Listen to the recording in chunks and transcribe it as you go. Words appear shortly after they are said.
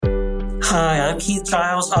Hi, I'm Keith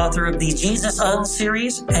Giles, author of the Jesus Un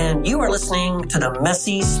series, and you are listening to the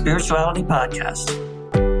Messy Spirituality Podcast.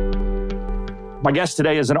 My guest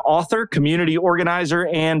today is an author, community organizer,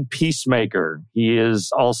 and peacemaker. He is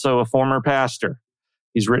also a former pastor.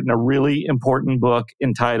 He's written a really important book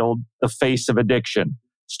entitled The Face of Addiction,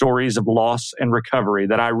 Stories of Loss and Recovery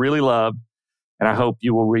that I really loved, and I hope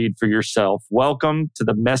you will read for yourself. Welcome to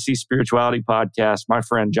the Messy Spirituality Podcast, my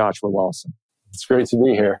friend Joshua Lawson. It's great to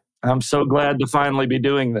be here. I'm so glad to finally be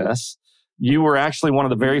doing this. You were actually one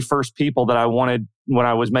of the very first people that I wanted when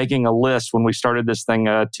I was making a list when we started this thing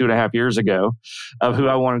 2.5 years ago of who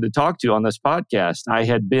I wanted to talk to on this podcast. I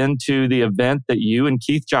had been to the event that you and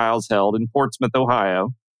Keith Giles held in Portsmouth,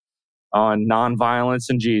 Ohio on nonviolence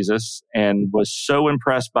and Jesus, and was so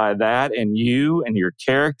impressed by that and you and your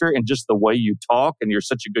character and just the way you talk, and you're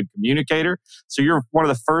such a good communicator. So you're one of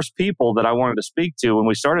the first people that I wanted to speak to when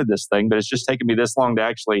we started this thing, but it's just taken me this long to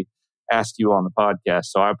actually ask you on the podcast.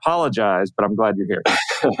 So I apologize, but I'm glad you're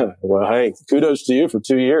here. Well, hey, kudos to you for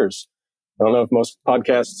 2 years. I don't know if most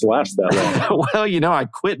podcasts last that long. Well, I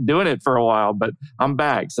quit doing it for a while, but I'm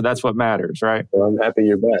back. So that's what matters, right? Well, I'm happy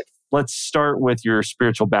you're back. Let's start with your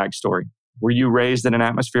spiritual backstory. Were you raised in an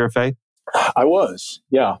atmosphere of faith? I was,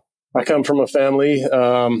 yeah. I come from a family,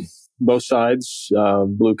 both sides,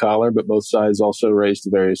 blue collar, but both sides also raised to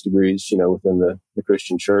various degrees, within the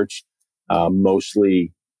Christian church,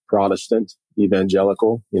 mostly Protestant,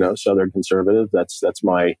 evangelical, Southern conservative. That's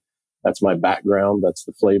my background. That's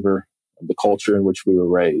the flavor of the culture in which we were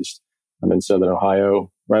raised. I'm in Southern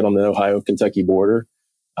Ohio, right on the Ohio-Kentucky border.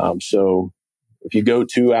 So if you go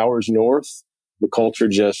 2 hours north, the culture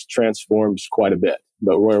just transforms quite a bit.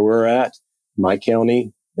 But where we're at, my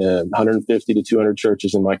county, 150 to 200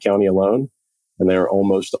 churches in my county alone, and they're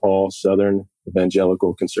almost all Southern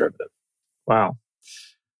evangelical conservative. Wow.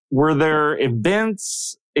 Were there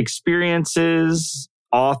events, experiences,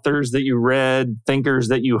 authors that you read, thinkers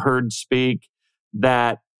that you heard speak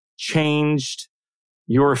that changed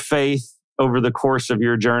your faith over the course of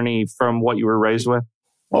your journey from what you were raised with?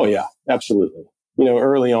 Oh, yeah, absolutely.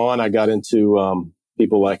 Early on, I got into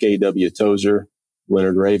people like A.W. Tozer,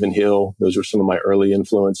 Leonard Ravenhill. Those were some of my early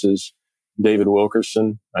influences. David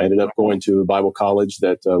Wilkerson. I ended up going to a Bible college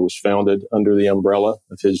that was founded under the umbrella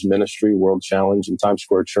of his ministry, World Challenge in Times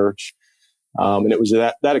Square Church. And it was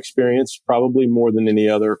that experience, probably more than any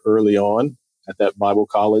other early on at that Bible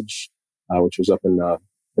college, which was up in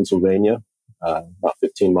Pennsylvania, about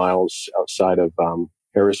 15 miles outside of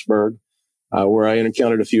Harrisburg. Where I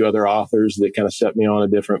encountered a few other authors that kind of set me on a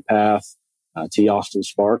different path. T. Austin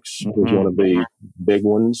Sparks was one of the big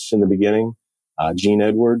ones in the beginning. Gene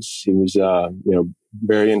Edwards, he was,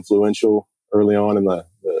 very influential early on in the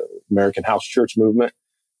American house church movement.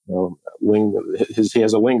 He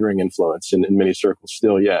has a lingering influence in many circles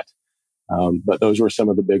still yet. But those were some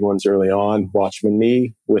of the big ones early on. Watchman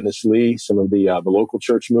Nee, Witness Lee, some of the local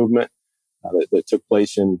church movement. That took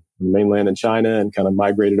place in mainland in China and kind of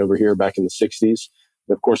migrated over here back in the 60s.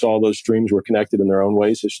 And of course, all those streams were connected in their own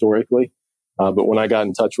ways historically. But when I got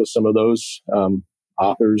in touch with some of those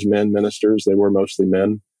authors, men, ministers, they were mostly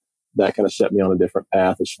men, that kind of set me on a different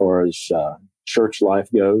path as far as church life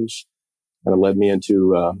goes. Kind of led me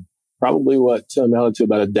into probably what amounted to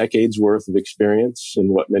about a decade's worth of experience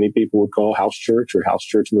in what many people would call house church or house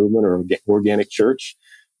church movement or organic church.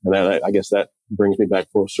 And I guess that brings me back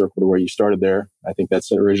full circle to where you started there. I think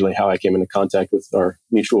that's originally how I came into contact with our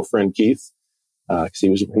mutual friend Keith, because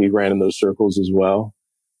he ran in those circles as well.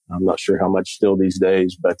 I'm not sure how much still these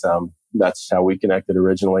days, but that's how we connected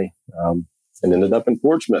originally, and ended up in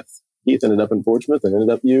Portsmouth. Keith ended up in Portsmouth, and ended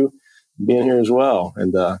up you being here as well.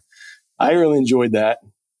 And I really enjoyed that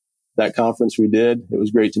conference we did. It was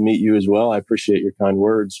great to meet you as well. I appreciate your kind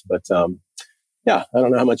words, but yeah, I don't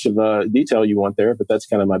know how much of detail you want there, but that's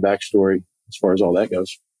kind of my backstory as far as all that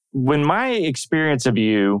goes. When my experience of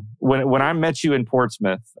you, when I met you in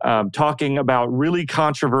Portsmouth, talking about really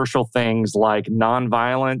controversial things like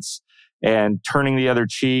nonviolence and turning the other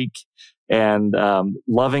cheek and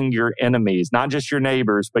loving your enemies, not just your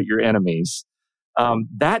neighbors, but your enemies,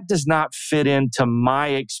 that does not fit into my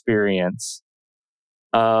experience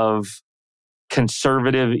of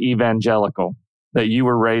conservative evangelical that you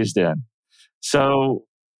were raised in. So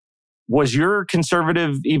was your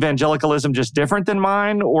conservative evangelicalism just different than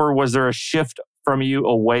mine, or was there a shift from you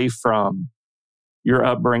away from your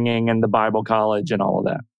upbringing and the Bible college and all of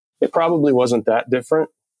that? It probably wasn't that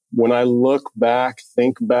different. When I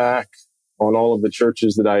think back on all of the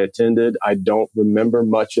churches that I attended, I don't remember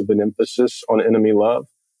much of an emphasis on enemy love.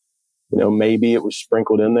 Maybe it was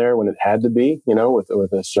sprinkled in there when it had to be,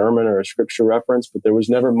 with a sermon or a scripture reference, but there was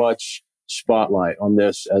never much spotlight on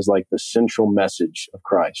this as like the central message of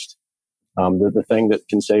Christ, the thing that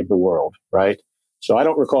can save the world, right? So I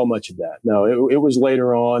don't recall much of that. No, it was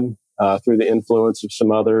later on through the influence of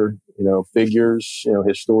some other, figures,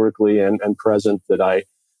 historically and present, that I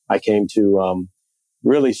came to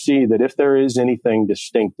really see that if there is anything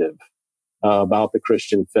distinctive about the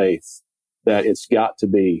Christian faith, that it's got to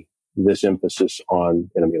be this emphasis on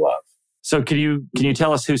enemy love. So can you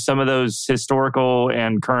tell us who some of those historical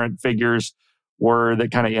and current figures were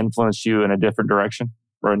that kind of influenced you in a different direction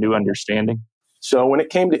or a new understanding? So when it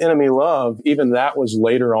came to enemy love, even that was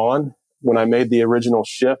later on when I made the original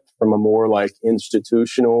shift from a more like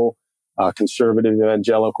institutional, conservative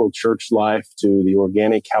evangelical church life to the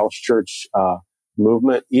organic house church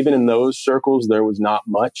movement. Even in those circles, there was not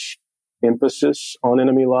much emphasis on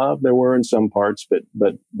enemy love. There were in some parts,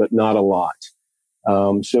 but not a lot.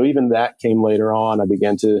 So even that came later on. I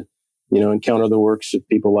began to, encounter the works of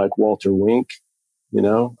people like Walter Wink,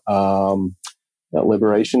 that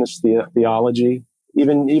liberationist theology.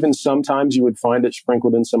 Even sometimes you would find it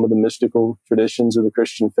sprinkled in some of the mystical traditions of the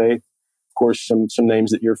Christian faith. Of course, some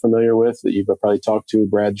names that you're familiar with that you've probably talked to: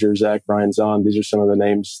 Brad Jerzak, Brian Zahn. These are some of the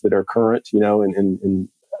names that are current, in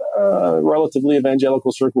relatively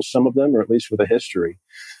evangelical circles, some of them, or at least with a history.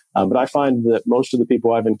 But I find that most of the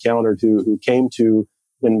people I've encountered who came to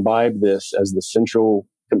imbibe this as the central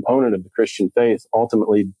component of the Christian faith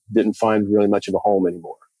ultimately didn't find really much of a home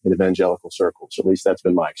anymore in evangelical circles. At least that's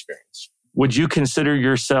been my experience. Would you consider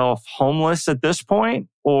yourself homeless at this point,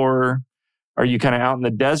 or are you kind of out in the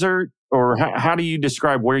desert, or how do you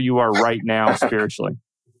describe where you are right now spiritually?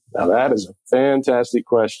 Now that is a fantastic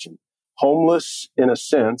question. Homeless in a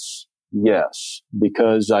sense, yes,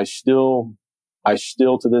 because I still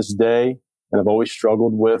to this day, and I've always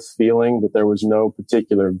struggled with feeling that there was no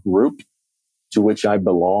particular group to which I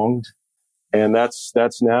belonged. And that's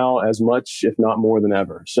now as much, if not more than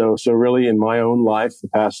ever. So really in my own life, the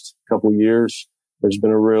past couple of years, there's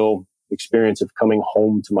been a real experience of coming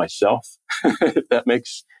home to myself, if that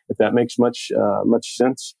makes much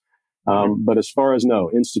sense. But as far as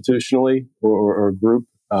institutionally or group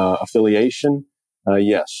affiliation,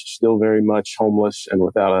 yes, still very much homeless and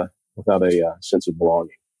without a sense of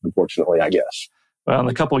belonging, unfortunately, I guess. Well, in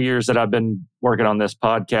the couple of years that I've been working on this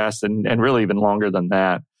podcast, and really even longer than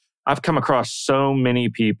that, I've come across so many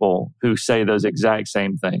people who say those exact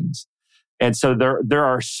same things. And so there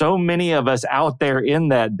are so many of us out there in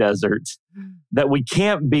that desert that we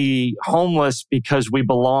can't be homeless because we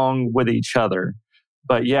belong with each other.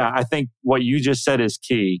 But yeah, I think what you just said is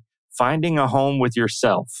key. Finding a home with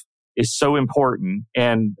yourself is so important.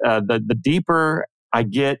 And the deeper I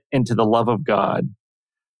get into the love of God,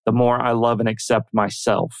 the more I love and accept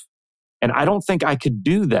myself. And I don't think I could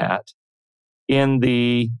do that in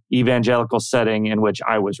the evangelical setting in which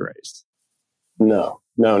I was raised. No,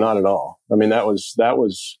 not at all. I mean, that was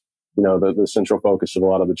the central focus of a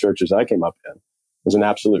lot of the churches I came up in, was an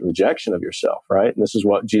absolute rejection of yourself, right? And this is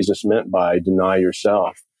what Jesus meant by deny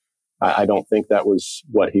yourself. I don't think that was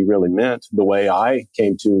what he really meant, the way I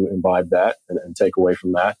came to imbibe that and take away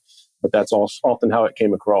from that. But that's also often how it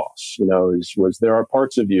came across, was there are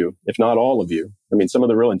parts of you, if not all of you. I mean, some of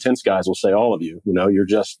the real intense guys will say all of you, you're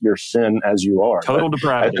just your sin as you are. Total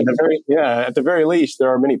depravity. At the very least, there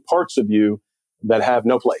are many parts of you that have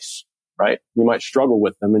no place, right? You might struggle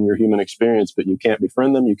with them in your human experience, but you can't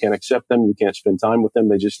befriend them. You can't accept them. You can't spend time with them.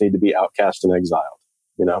 They just need to be outcast and exiled,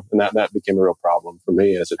 and that became a real problem for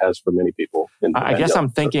me, as it has for many people. I guess I'm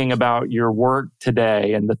thinking about your work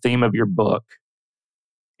today and the theme of your book.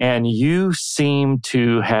 And you seem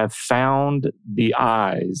to have found the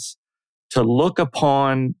eyes to look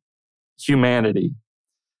upon humanity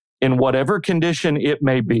in whatever condition it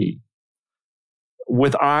may be,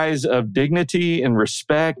 with eyes of dignity and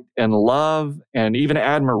respect and love and even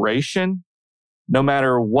admiration, no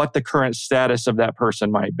matter what the current status of that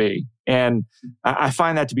person might be. And I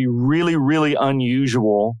find that to be really, really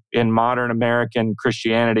unusual in modern American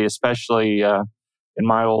Christianity, especially in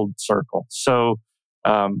my old circle. So,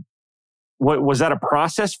 what was that a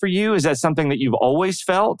process for you? Is that something that you've always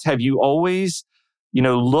felt? Have you always,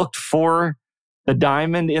 looked for the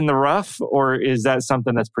diamond in the rough, or is that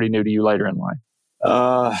something that's pretty new to you later in life?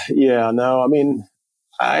 I mean,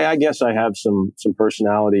 I guess I have some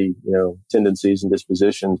personality, tendencies and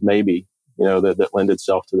dispositions, maybe, that lend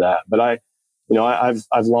itself to that. But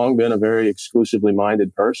I've long been a very exclusively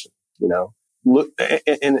minded person, look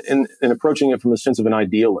in approaching it from the sense of an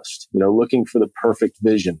idealist, looking for the perfect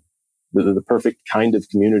vision, the perfect kind of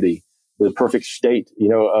community, the perfect state,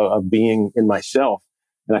 of being in myself.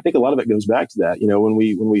 And I think a lot of it goes back to that, when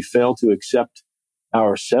we fail to accept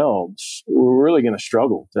ourselves, we're really going to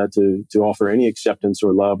struggle to offer any acceptance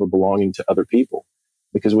or love or belonging to other people,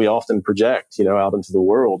 because we often project, out into the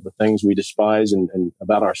world the things we despise and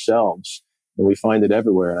about ourselves, and we find it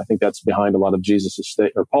everywhere. And I think that's behind a lot of Jesus'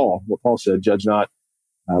 what Paul said, judge not,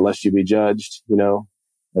 lest you be judged, and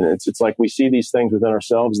it's like we see these things within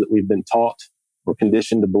ourselves that we've been taught or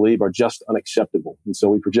conditioned to believe are just unacceptable. And so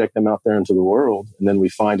we project them out there into the world, and then we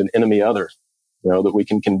find an enemy other, that we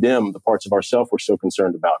can condemn the parts of ourselves we're so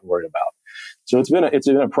concerned about and worried about. So it's been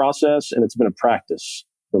a process, and it's been a practice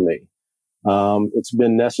for me. It's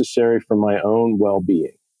been necessary for my own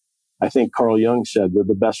well-being. I think Carl Jung said that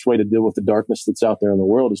the best way to deal with the darkness that's out there in the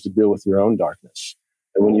world is to deal with your own darkness.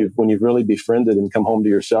 And when you've really befriended and come home to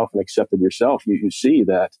yourself and accepted yourself, you see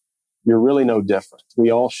that you're really no different. We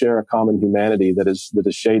all share a common humanity that is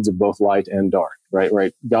shades of both light and dark,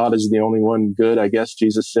 right? God is the only one good, I guess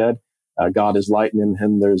Jesus said. God is light, and in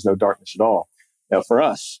him there is no darkness at all. Now for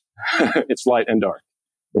us, it's light and dark,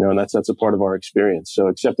 and that's a part of our experience. So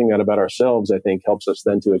accepting that about ourselves, I think, helps us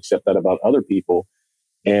then to accept that about other people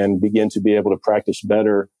and begin to be able to practice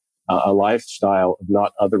better a lifestyle of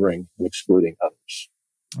not othering and excluding others.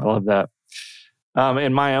 I love that.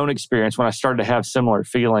 In my own experience, when I started to have similar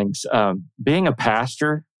feelings, being a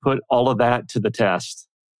pastor put all of that to the test,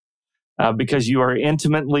 because you are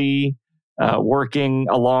intimately working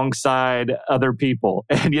alongside other people.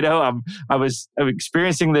 And, I was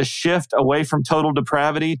experiencing this shift away from total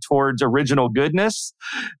depravity towards original goodness.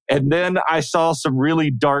 And then I saw some really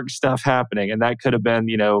dark stuff happening. And that could have been,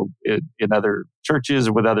 in other churches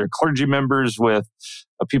or with other clergy members, with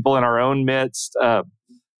people in our own midst.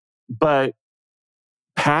 But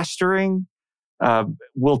pastoring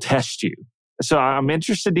will test you. So I'm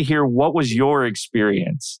interested to hear, what was your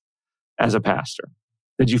experience as a pastor?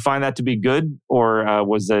 Did you find that to be good, or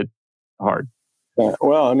was it hard?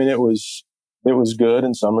 Well, it was good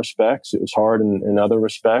in some respects. It was hard in other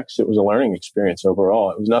respects. It was a learning experience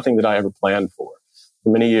overall. It was nothing that I ever planned for.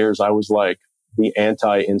 For many years, I was like the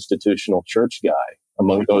anti-institutional church guy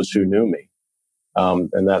among those who knew me.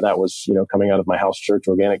 And that was, coming out of my house church,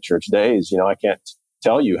 organic church days. I can't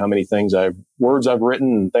tell you how many words I've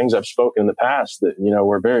written and things I've spoken in the past that,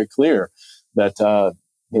 were very clear that,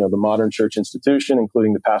 the modern church institution,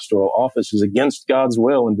 including the pastoral office, is against God's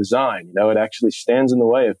will and design. It actually stands in the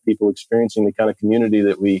way of people experiencing the kind of community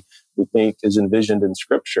that we think is envisioned in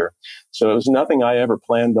Scripture. So it was nothing I ever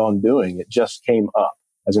planned on doing. It just came up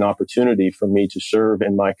as an opportunity for me to serve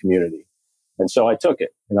in my community. And so I took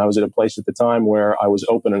it. And I was at a place at the time where I was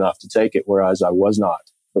open enough to take it, whereas I was not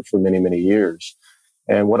for many, many years.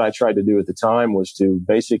 And what I tried to do at the time was to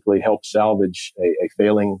basically help salvage a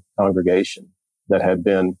failing congregation that had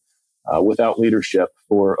been without leadership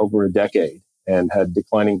for over a decade and had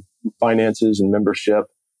declining finances and membership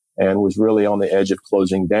and was really on the edge of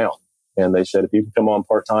closing down. And they said, if you can come on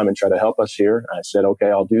part-time and try to help us here, I said, okay,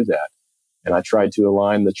 I'll do that. And I tried to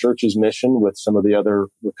align the church's mission with some of the other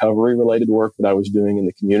recovery-related work that I was doing in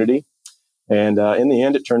the community. And in the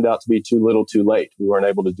end, it turned out to be too little, too late. We weren't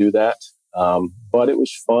able to do that. But it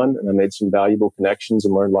was fun, and I made some valuable connections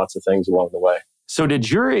and learned lots of things along the way. So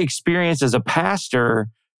did your experience as a pastor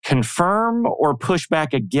confirm or push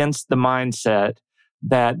back against the mindset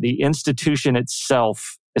that the institution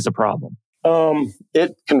itself is a problem?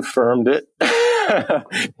 It confirmed it,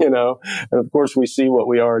 and of course we see what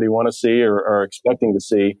we already want to see or are expecting to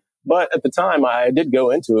see. But at the time, I did go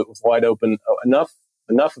into it with wide open, enough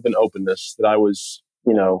of an openness that I was,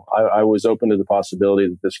 I was open to the possibility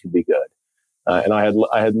that this could be good. And I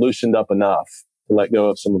had loosened up enough to let go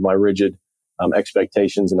of some of my rigid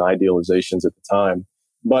expectations and idealizations at the time.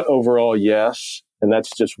 But overall, yes. And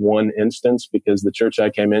that's just one instance, because the church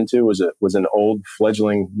I came into was an old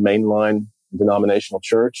fledgling mainline denominational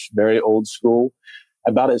church, very old school,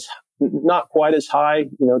 not quite as high,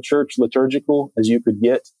 church liturgical as you could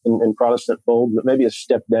get in Protestant fold, but maybe a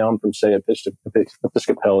step down from, say,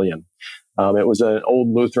 Episcopalian. It was an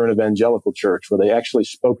old Lutheran evangelical church where they actually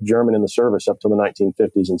spoke German in the service up till the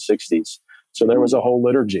 1950s and 60s. So there was a whole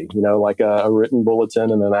liturgy, like a written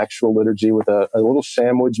bulletin and an actual liturgy with a little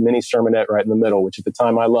sandwich mini sermonette right in the middle, which at the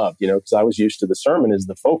time I loved, because I was used to the sermon as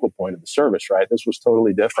the focal point of the service, right? This was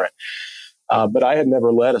totally different. But I had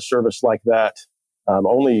never led a service like that. Had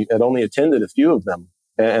only attended a few of them.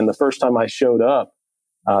 And the first time I showed up,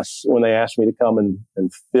 when they asked me to come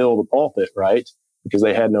and fill the pulpit, right? Because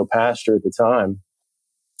they had no pastor at the time,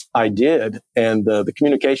 I did. And the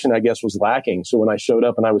communication, I guess, was lacking. So when I showed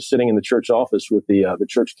up and I was sitting in the church office with the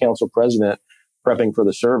church council president, prepping for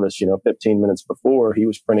the service, 15 minutes before, he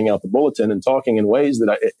was printing out the bulletin and talking in ways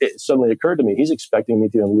that it suddenly occurred to me, he's expecting me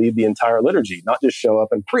to lead the entire liturgy, not just show up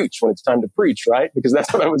and preach when it's time to preach, right? Because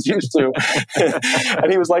that's what I was used to.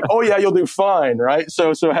 And he was like, oh yeah, you'll do fine, right?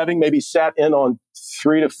 So having maybe sat in on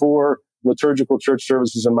 3 to 4 liturgical church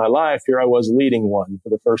services in my life, here I was leading one for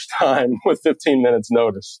the first time with 15 minutes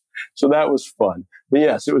notice. So that was fun. But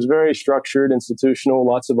yes, it was very structured, institutional,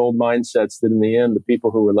 lots of old mindsets that in the end, the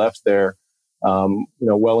people who were left there,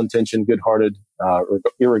 well-intentioned, good-hearted,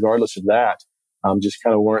 irregardless of that, just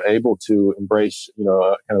kind of weren't able to embrace, a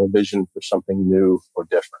kind of a vision for something new or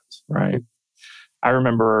different. Right. I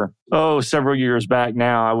remember, several years back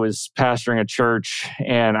now, I was pastoring a church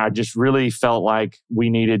and I just really felt like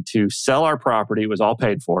we needed to sell our property. It was all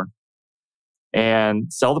paid for.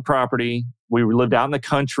 And sell the property. We lived out in the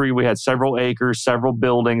country. We had several acres, several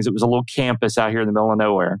buildings. It was a little campus out here in the middle of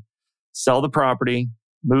nowhere. Sell the property,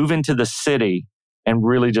 move into the city, and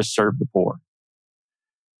really just serve the poor.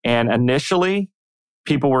 And initially,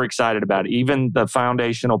 people were excited about it. Even the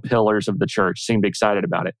foundational pillars of the church seemed excited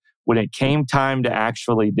about it. When it came time to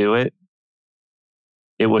actually do it,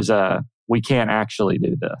 it was we can't actually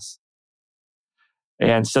do this.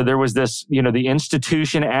 And so there was this, the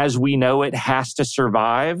institution as we know it has to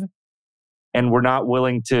survive. And we're not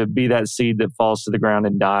willing to be that seed that falls to the ground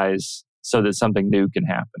and dies so that something new can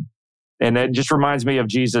happen. And it just reminds me of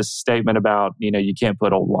Jesus' statement about, you can't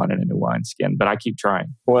put old wine in a new wineskin, but I keep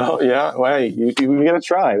trying. Well, yeah, you got to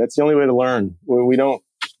try. That's the only way to learn.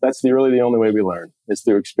 That's really the only way we learn is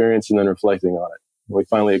through experience and then reflecting on it. We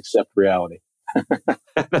finally accept reality.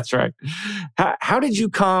 That's right. How did you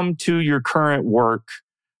come to your current work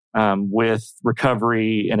with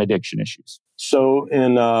recovery and addiction issues? So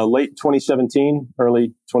in late 2017, early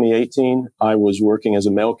 2018, I was working as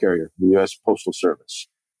a mail carrier for the U.S. Postal Service.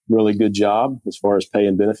 Really good job as far as pay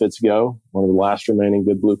and benefits go. One of the last remaining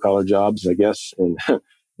good blue-collar jobs, I guess, in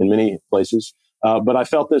many places. But I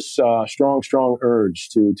felt this strong urge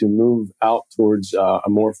to move out towards a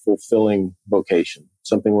more fulfilling vocation,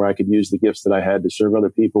 something where I could use the gifts that I had to serve other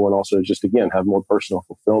people and also just, again, have more personal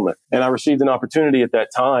fulfillment. And I received an opportunity at that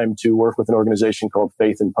time to work with an organization called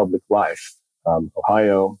Faith in Public Life,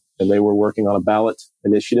 Ohio. And they were working on a ballot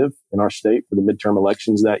initiative in our state for the midterm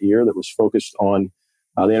elections that year that was focused on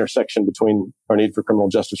the intersection between our need for criminal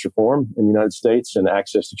justice reform in the United States and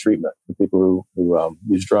access to treatment for people who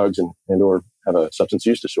use drugs and or have a substance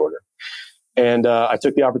use disorder. And I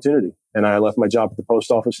took the opportunity and I left my job at the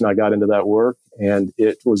post office and I got into that work. And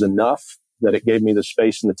it was enough that it gave me the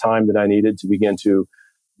space and the time that I needed to begin to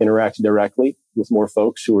interact directly with more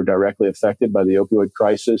folks who were directly affected by the opioid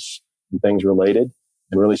crisis and things related,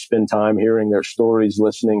 and really spend time hearing their stories,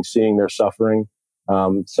 listening, seeing their suffering.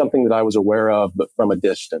 Something that I was aware of, but from a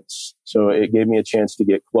distance. So it gave me a chance to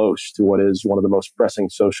get close to what is one of the most pressing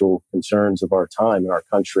social concerns of our time in our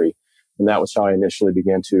country. And that was how I initially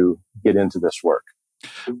began to get into this work.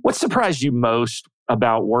 What surprised you most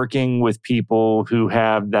about working with people who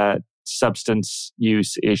have that substance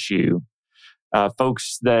use issue?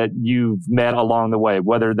 Folks that you've met along the way,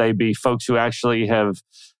 whether they be folks who actually have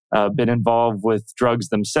been involved with drugs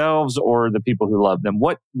themselves or the people who love them.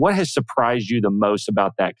 What has surprised you the most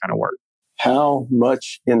about that kind of work? How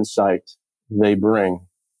much insight they bring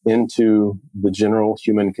into the general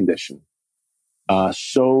human condition.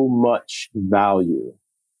 So much value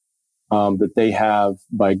that they have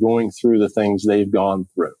by going through the things they've gone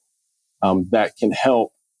through that can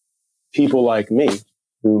help people like me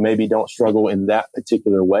who maybe don't struggle in that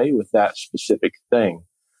particular way with that specific thing,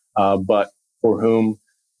 but for whom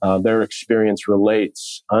their experience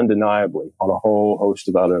relates undeniably on a whole host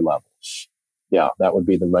of other levels. Yeah, that would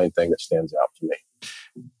be the main thing that stands out to me.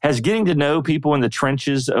 Has getting to know people in the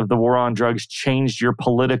trenches of the war on drugs changed your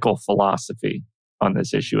political philosophy on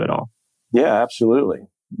this issue at all? Yeah, absolutely.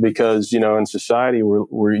 Because, in society,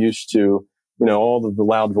 we're used to, all of the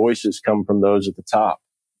loud voices come from those at the top,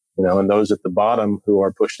 and those at the bottom who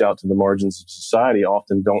are pushed out to the margins of society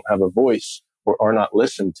often don't have a voice or are not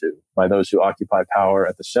listened to by those who occupy power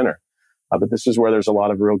at the center. But this is where there's a lot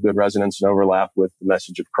of real good resonance and overlap with the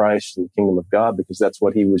message of Christ and the kingdom of God, because that's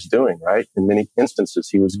what he was doing, right? In many instances,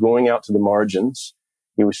 he was going out to the margins.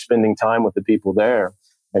 He was spending time with the people there,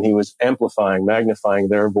 and he was amplifying, magnifying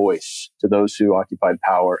their voice to those who occupied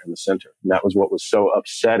power in the center. And that was what was so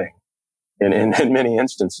upsetting in many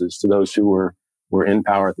instances to those who were in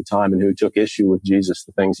power at the time and who took issue with Jesus,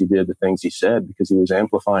 the things he did, the things he said, because he was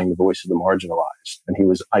amplifying the voice of the marginalized and he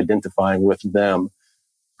was identifying with them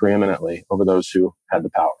preeminently over those who had the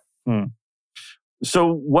power.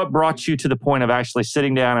 So what brought you to the point of actually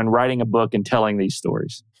sitting down and writing a book and telling these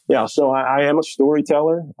stories? Yeah, so I am a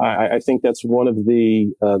storyteller. I think that's one of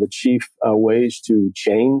the chief ways to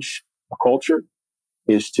change a culture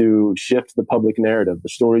is to shift the public narrative, the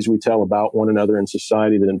stories we tell about one another in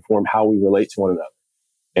society that inform how we relate to one another.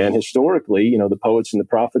 And historically, the poets and the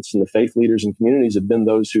prophets and the faith leaders and communities have been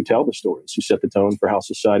those who tell the stories, who set the tone for how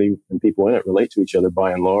society and people in it relate to each other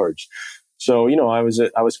by and large. So, I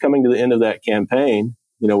was coming to the end of that campaign,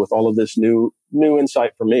 with all of this new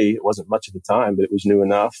insight for me. It wasn't much at the time, but it was new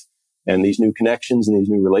enough. And these new connections and these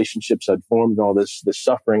new relationships I'd formed, and all this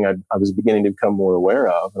suffering I was beginning to become more aware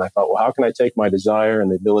of. And I thought, well, how can I take my desire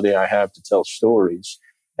and the ability I have to tell stories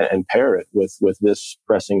and pair it with this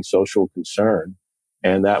pressing social concern?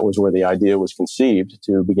 And that was where the idea was conceived,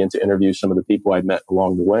 to begin to interview some of the people I'd met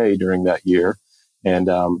along the way during that year and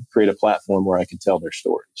create a platform where I could tell their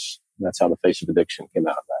stories. And that's how The Face of Addiction came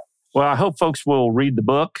out of that. Well, I hope folks will read the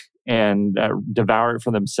book and devour it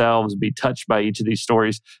for themselves, be touched by each of these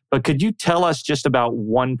stories. But could you tell us just about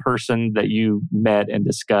one person that you met and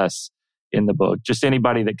discuss in the book? Just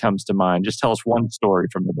anybody that comes to mind. Just tell us one story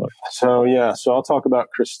from the book. So I'll talk about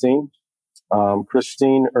Christine.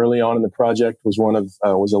 Christine, early on in the project, was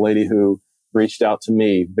was a lady who reached out to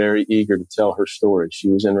me, very eager to tell her story. She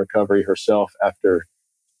was in recovery herself after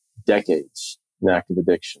decades in active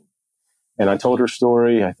addiction. And I told her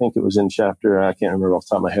story. I think it was in chapter, I can't remember off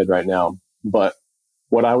the top of my head right now. But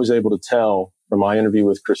what I was able to tell from my interview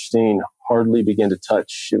with Christine hardly began to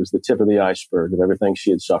touch. It was the tip of the iceberg of everything she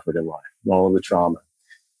had suffered in life, and all of the trauma,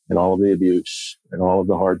 and all of the abuse, and all of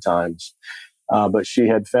the hard times. But she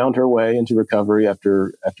had found her way into recovery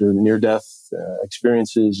after near-death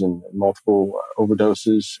experiences and multiple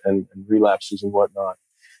overdoses and relapses and whatnot.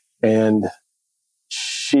 And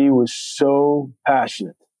she was so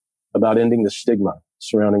passionate about ending the stigma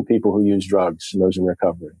surrounding people who use drugs and those in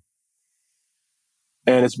recovery.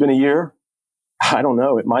 And it's been a year. I don't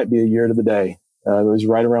know. It might be a year to the day. It was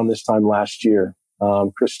right around this time last year.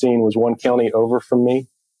 Christine was one county over from me.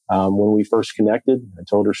 When we first connected, I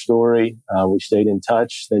told her story. We stayed in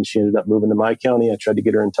touch. Then she ended up moving to my county. I tried to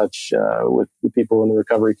get her in touch with the people in the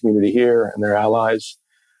recovery community here and their allies.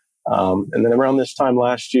 And then around this time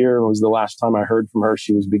last year was the last time I heard from her.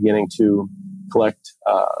 She was beginning to collect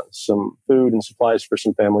some food and supplies for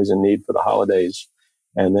some families in need for the holidays.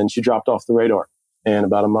 And then she dropped off the radar. And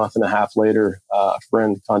about a month and a half later, a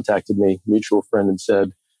friend contacted me, mutual friend, and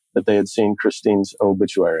said that they had seen Christine's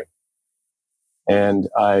obituary. And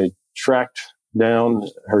I tracked down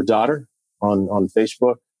her daughter on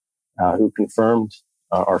Facebook, who confirmed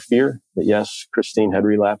our fear that, yes, Christine had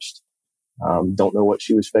relapsed. Don't know what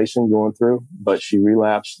she was going through, but she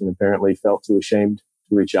relapsed and apparently felt too ashamed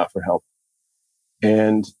to reach out for help.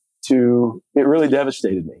 And it really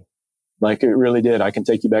devastated me. Like, it really did. I can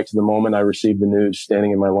take you back to the moment I received the news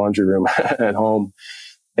standing in my laundry room at home.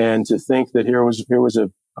 And to think that here was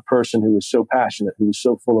a person who was so passionate, who was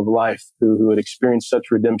so full of life, who had experienced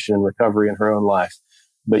such redemption and recovery in her own life.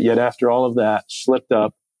 But yet after all of that, slipped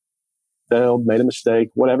up, failed, made a mistake,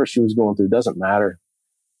 whatever she was going through, doesn't matter.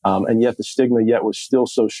 And yet the stigma was still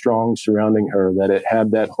so strong surrounding her that it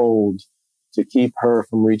had that hold to keep her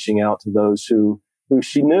from reaching out to those who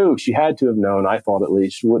she knew, she had to have known, I thought at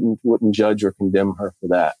least, wouldn't judge or condemn her for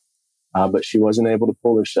that. But she wasn't able to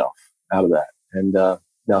pull herself out of that. And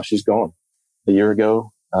now she's gone. A year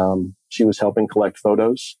ago, she was helping collect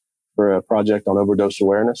photos for a project on overdose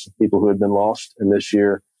awareness of people who had been lost. And this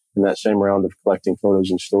year, in that same round of collecting photos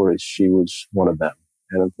and stories, she was one of them.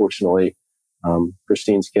 And unfortunately,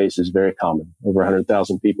 Christine's case is very common. Over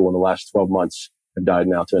 100,000 people in the last 12 months have died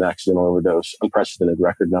now to an accidental overdose, unprecedented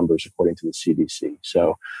record numbers according to the CDC.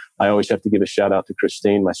 So I always have to give a shout out to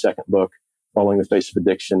Christine. My second book, Following the Face of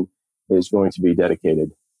Addiction, is going to be dedicated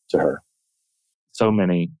to her. So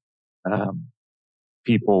many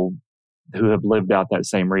people who have lived out that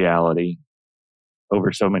same reality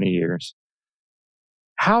over so many years.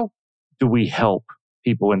 How do we help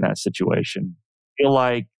people in that situation feel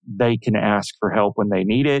like they can ask for help when they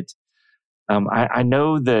need it? I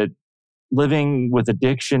know that living with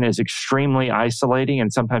addiction is extremely isolating,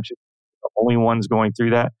 and sometimes you're the only ones going through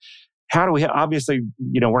that. How do we, obviously,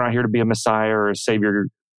 we're not here to be a messiah or a savior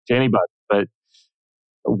to anybody, but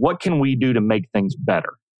what can we do to make things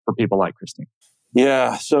better for people like Christine?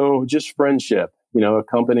 Yeah. So just friendship,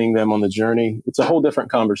 accompanying them on the journey. It's a whole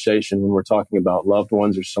different conversation when we're talking about loved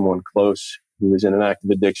ones or someone close who is in an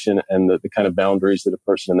active addiction, and the kind of boundaries that a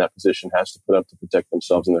person in that position has to put up to protect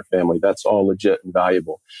themselves and their family. That's all legit and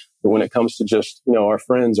valuable. But when it comes to just, our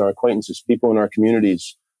friends, our acquaintances, people in our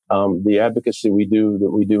communities, the advocacy we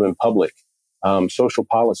do in public, social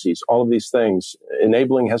policies, all of these things,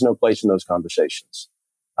 enabling has no place in those conversations.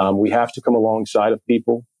 We have to come alongside of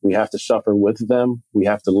people We have to suffer with them. We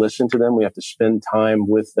have to listen to them. We have to spend time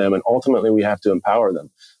with them. And ultimately, we have to empower them.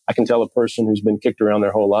 I can tell a person who's been kicked around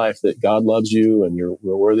their whole life that God loves you and you're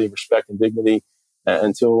worthy of respect and dignity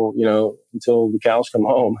until the cows come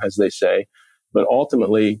home, as they say. But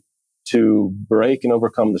ultimately, to break and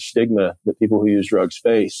overcome the stigma that people who use drugs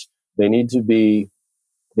face, they need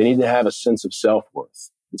to have a sense of self-worth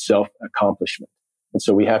and self-accomplishment. And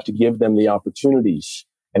so we have to give them the opportunities,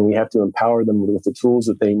 and we have to empower them with the tools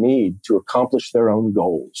that they need to accomplish their own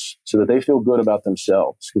goals so that they feel good about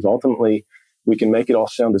themselves. Because ultimately, we can make it all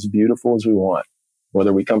sound as beautiful as we want,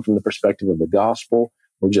 whether we come from the perspective of the gospel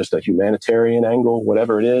or just a humanitarian angle,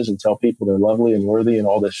 whatever it is, and tell people they're lovely and worthy and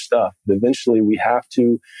all this stuff. But eventually, we have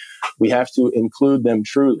to include them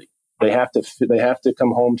truly. They have to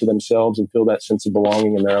come home to themselves and feel that sense of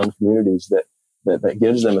belonging in their own communities that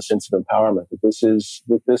gives them a sense of empowerment, that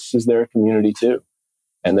this is their community too.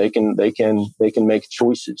 And they can make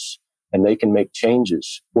choices and they can make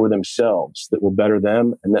changes for themselves that will better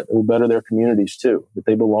them and that will better their communities too, that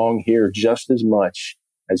they belong here just as much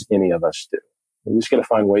as any of us do. We just got to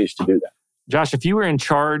find ways to do that. Josh, if you were in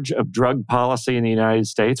charge of drug policy in the United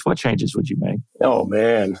States, what changes would you make? Oh,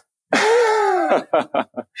 man.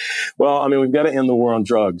 Well, I mean, we've got to end the war on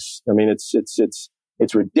drugs. I mean,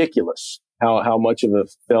 it's ridiculous how much of a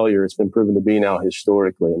failure it's been proven to be now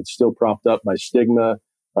historically, and it's still propped up by stigma,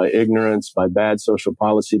 by ignorance, by bad social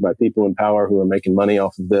policy, by people in power who are making money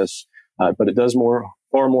off of this. But it does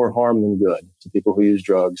far more harm than good to people who use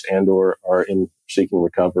drugs and or are in seeking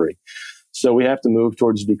recovery. So we have to move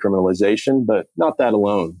towards decriminalization, but not that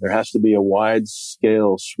alone. There has to be a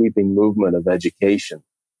wide-scale, sweeping movement of education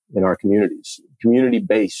in our communities,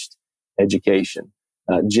 community-based education,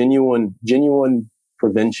 genuine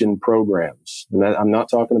prevention programs. And I'm not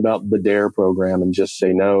talking about the DARE program and just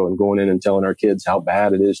say no and going in and telling our kids how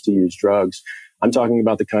bad it is to use drugs. I'm talking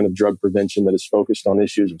about the kind of drug prevention that is focused on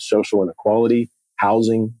issues of social inequality,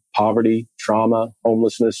 housing, poverty, trauma,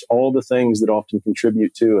 homelessness, all the things that often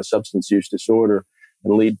contribute to a substance use disorder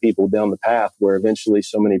and lead people down the path where eventually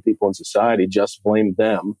so many people in society just blame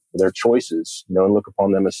them for their choices, and look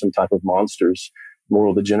upon them as some type of monsters,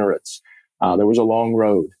 moral degenerates. There was a long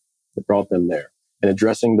road that brought them there. And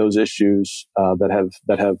addressing those issues that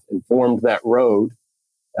have informed that road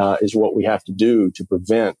is what we have to do to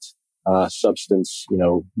prevent substance,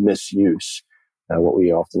 misuse, what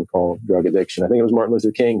we often call drug addiction. I think it was Martin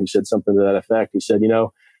Luther King who said something to that effect. He said,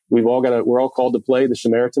 we're all called to play the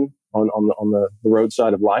Samaritan on the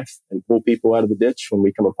roadside of life and pull people out of the ditch when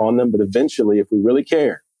we come upon them. But eventually, if we really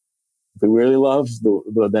care, if we really love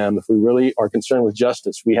them, if we really are concerned with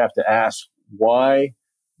justice, we have to ask why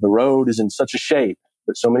the road is in such a shape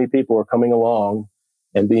that so many people are coming along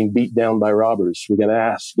and being beat down by robbers. We got to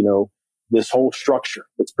ask, this whole structure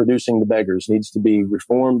that's producing the beggars needs to be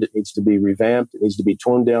reformed. It needs to be revamped. It needs to be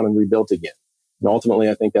torn down and rebuilt again. And ultimately,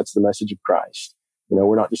 I think that's the message of Christ.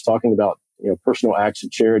 We're not just talking about, personal acts of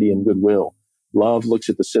charity and goodwill. Love looks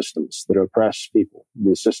at the systems that oppress people,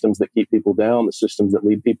 the systems that keep people down, the systems that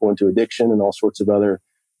lead people into addiction and all sorts of other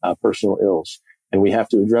personal ills. And we have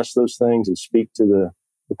to address those things and speak to the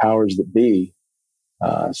powers that be,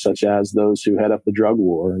 such as those who head up the drug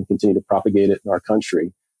war and continue to propagate it in our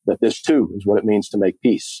country, that this too is what it means to make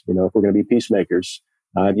peace. If we're going to be peacemakers,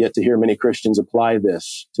 I've yet to hear many Christians apply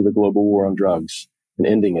this to the global war on drugs and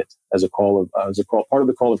ending it as part of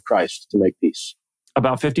the call of Christ to make peace.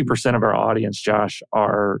 About 50% of our audience, Josh,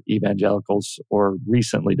 are evangelicals or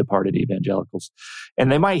recently departed evangelicals. And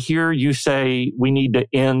they might hear you say, we need to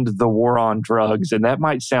end the war on drugs. And that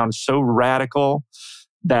might sound so radical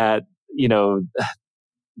that,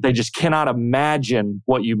 they just cannot imagine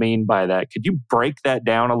what you mean by that. Could you break that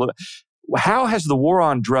down a little? How has the war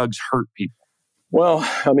on drugs hurt people? Well,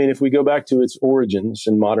 I mean, if we go back to its origins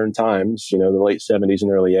in modern times, the late 70s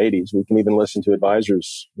and early 80s, we can even listen to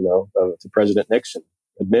advisors, to President Nixon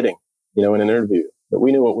admitting, in an interview that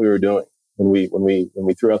we knew what we were doing when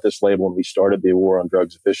we threw out this label and we started the war on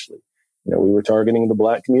drugs officially. We were targeting the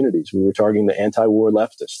Black communities. We were targeting the anti-war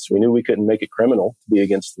leftists. We knew we couldn't make it criminal to be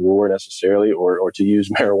against the war necessarily or to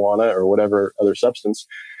use marijuana or whatever other substance.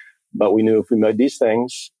 But we knew if we made these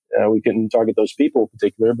things, we couldn't target those people in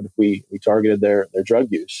particular. But if we targeted their drug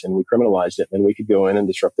use and we criminalized it, then we could go in and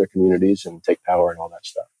disrupt their communities and take power and all that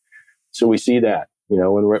stuff. So we see that,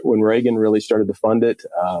 when Reagan really started to fund it,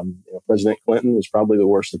 President Clinton was probably the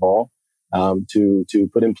worst of all, to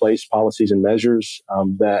put in place policies and measures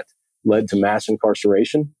that led to mass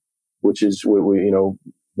incarceration, which is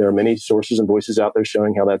there are many sources and voices out there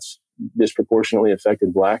showing how that's disproportionately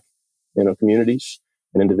affected Black, communities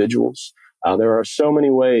and individuals. There are so many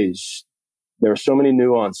ways there are so many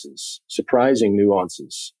nuances, surprising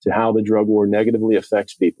nuances to how the drug war negatively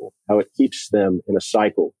affects people, how it keeps them in a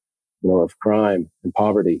cycle, of crime and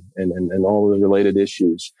poverty and all of the related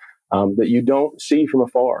issues, that you don't see from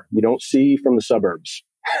afar. You don't see from the suburbs.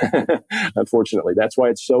 Unfortunately, that's why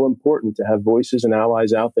it's so important to have voices and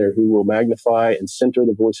allies out there who will magnify and center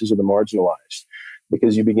the voices of the marginalized,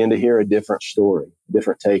 because you begin to hear a different story, a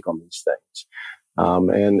different take on these things.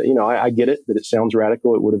 I get it that it sounds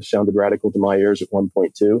radical. It would have sounded radical to my ears at one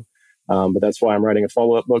point too. But that's why I'm writing a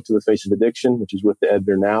follow-up book to The Face of Addiction, which is with the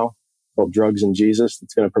editor now, called Drugs and Jesus.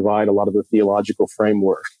 That's going to provide a lot of the theological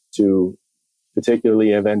framework to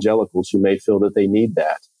particularly evangelicals who may feel that they need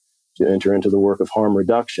that to enter into the work of harm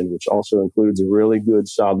reduction, which also includes a really good,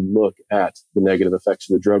 solid look at the negative effects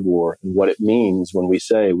of the drug war and what it means when we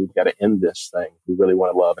say we've got to end this thing. We really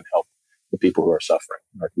want to love and help the people who are suffering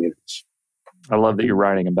in our communities. I love that you're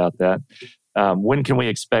writing about that. When can we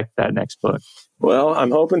expect that next book? Well,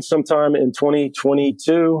 I'm hoping sometime in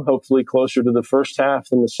 2022, hopefully closer to the first half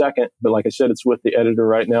than the second. But like I said, it's with the editor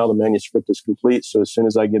right now. The manuscript is complete. So as soon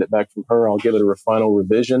as I get it back from her, I'll give it a final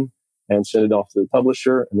revision and send it off to the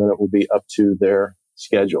publisher, and then it will be up to their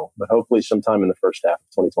schedule. But hopefully sometime in the first half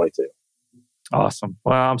of 2022. Awesome.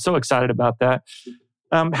 Well, I'm so excited about that.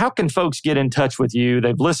 How can folks get in touch with you?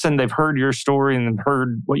 They've listened, they've heard your story and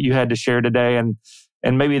heard what you had to share today,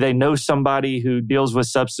 and maybe they know somebody who deals with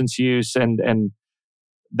substance use, and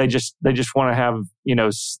they just want to have,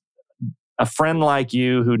 a friend like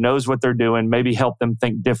you who knows what they're doing, maybe help them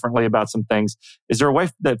think differently about some things. Is there a way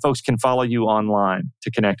that folks can follow you online to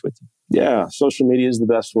connect with you? Yeah, social media is the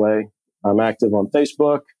best way. I'm active on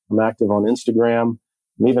Facebook. I'm active on Instagram.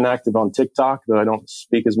 I'm even active on TikTok, though I don't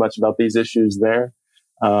speak as much about these issues there.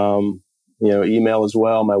 Email as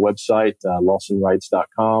well. My website,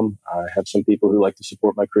 lawsonwrites.com. I have some people who like to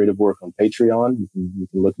support my creative work on Patreon. You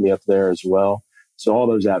can look me up there as well. So all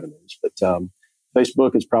those avenues. But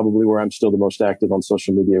Facebook is probably where I'm still the most active on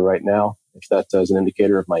social media right now. If that is an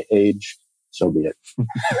indicator of my age, so be it.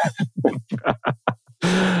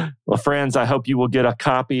 Well, friends, I hope you will get a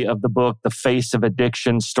copy of the book, The Face of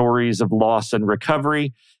Addiction, Stories of Loss and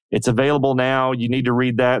Recovery. It's available now. You need to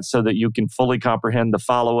read that so that you can fully comprehend the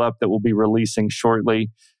follow-up that we'll be releasing shortly.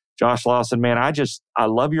 Josh Lawson, man, I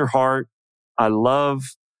love your heart. I love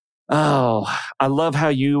how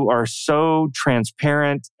you are so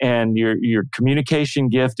transparent, and your communication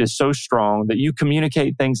gift is so strong that you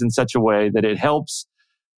communicate things in such a way that it helps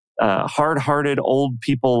hard-hearted old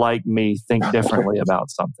people like me think differently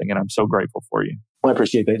about something. And I'm so grateful for you. I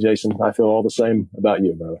appreciate that, Jason. I feel all the same about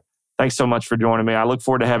you, brother. Thanks so much for joining me. I look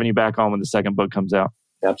forward to having you back on when the second book comes out.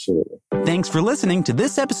 Absolutely. Thanks for listening to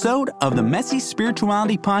this episode of the Messy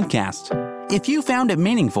Spirituality Podcast. If you found it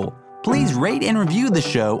meaningful, please rate and review the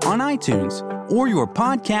show on iTunes or your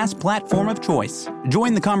podcast platform of choice.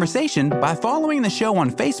 Join the conversation by following the show on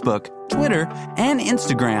Facebook, Twitter, and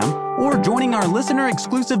Instagram, or joining our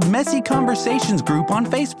listener-exclusive Messy Conversations group on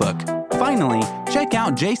Facebook. Finally, check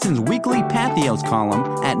out Jason's weekly Pathos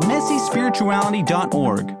column at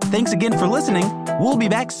messyspirituality.org. Thanks again for listening. We'll be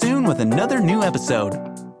back soon with another new episode.